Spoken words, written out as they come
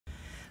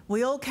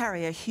We all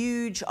carry a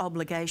huge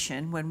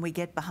obligation when we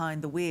get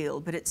behind the wheel,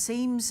 but it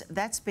seems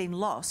that's been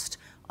lost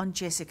on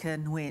Jessica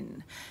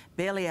Nguyen.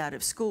 Barely out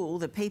of school,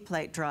 the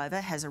P-plate driver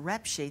has a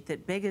rap sheet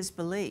that beggars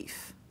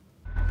belief.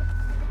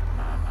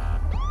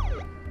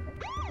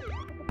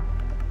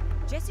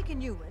 Jessica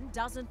Nguyen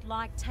doesn't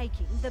like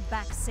taking the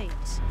back seat.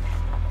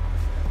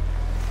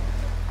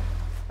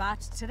 But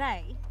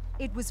today,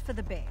 it was for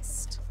the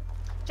best.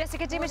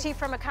 Jessica Dimity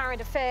from A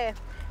Current Affair.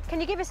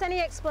 Can you give us any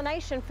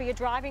explanation for your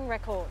driving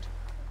record?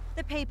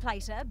 The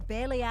P-plater,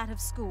 barely out of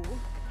school,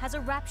 has a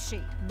rap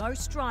sheet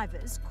most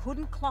drivers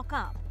couldn't clock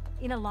up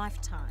in a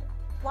lifetime.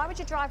 Why would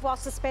you drive while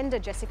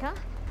suspended, Jessica?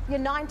 You're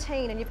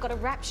 19 and you've got a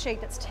rap sheet.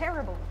 That's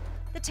terrible.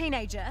 The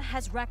teenager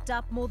has racked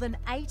up more than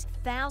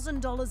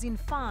 $8,000 in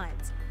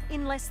fines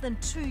in less than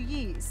 2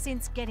 years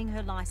since getting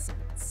her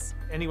licence.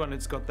 Anyone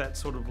that's got that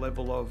sort of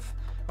level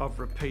of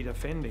repeat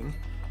offending,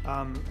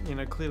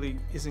 clearly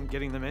isn't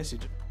getting the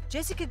message.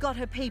 Jessica got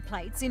her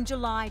P-plates in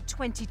July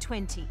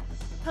 2020.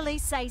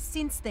 Police say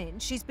since then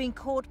she's been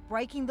caught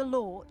breaking the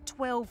law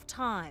 12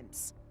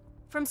 times.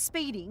 From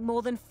speeding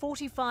more than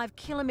 45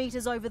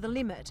 kilometres over the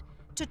limit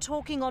to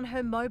talking on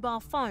her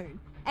mobile phone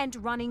and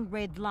running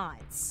red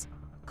lights.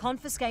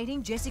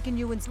 Confiscating Jessica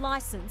Nguyen's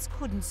licence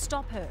couldn't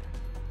stop her.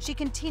 She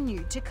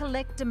continued to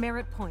collect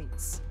demerit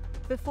points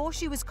before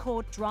she was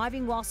caught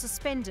driving while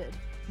suspended,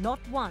 not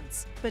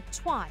once, but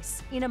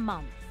twice in a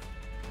month.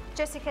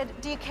 Jessica,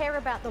 do you care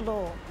about the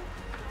law?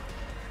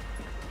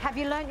 Have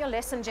you learnt your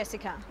lesson,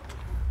 Jessica?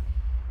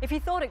 If you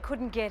thought it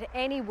couldn't get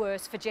any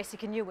worse for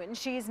Jessica Nguyen,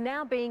 she is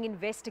now being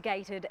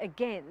investigated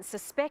again,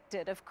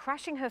 suspected of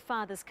crashing her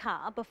father's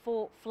car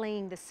before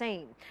fleeing the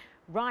scene.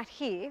 Right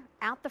here,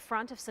 out the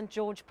front of St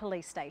George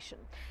Police Station.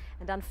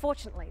 And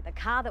unfortunately, the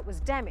car that was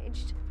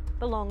damaged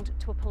belonged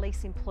to a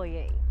police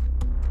employee.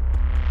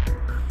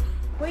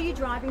 Were you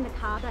driving the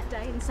car that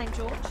day in St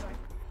George?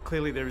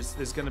 Clearly there's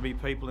going to be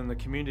people in the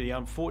community,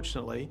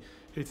 unfortunately,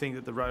 who think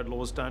that the road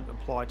laws don't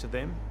apply to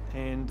them.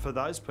 And for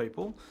those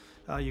people,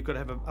 you've got to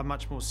have a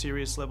much more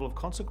serious level of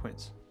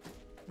consequence.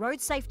 Road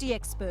safety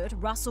expert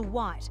Russell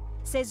White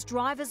says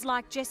drivers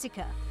like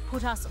Jessica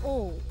put us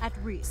all at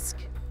risk.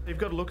 You've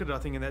got to look at it, I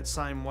think, in that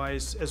same way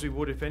as we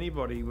would if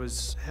anybody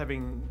was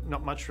having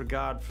not much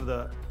regard for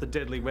the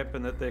deadly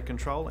weapon that they're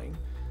controlling.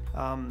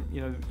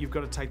 You've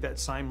got to take that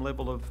same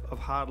level of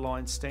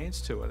hardline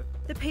stance to it.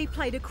 The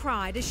P-plater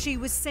cried as she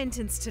was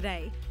sentenced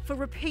today for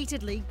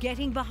repeatedly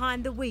getting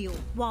behind the wheel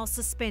while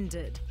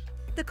suspended.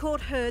 The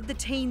court heard the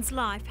teen's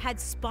life had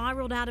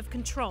spiralled out of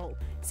control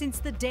since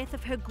the death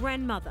of her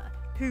grandmother,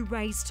 who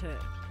raised her.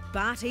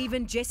 But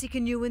even Jessica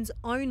Nguyen's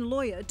own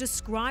lawyer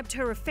described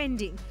her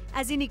offending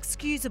as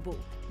inexcusable,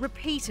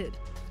 repeated,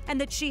 and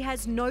that she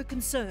has no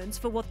concerns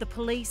for what the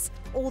police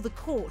or the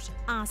court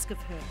ask of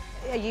her.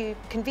 Are you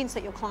convinced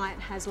that your client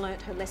has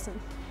learnt her lesson?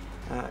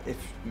 If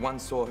one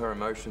saw her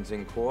emotions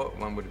in court,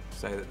 one would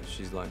say that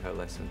she's learnt her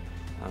lesson.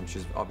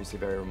 She's obviously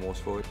very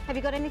remorseful. Have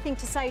you got anything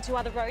to say to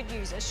other road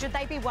users? Should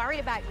they be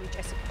worried about you,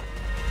 Jessica?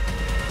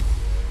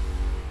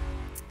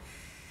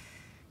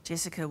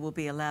 Jessica will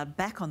be allowed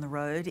back on the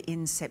road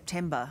in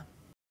September.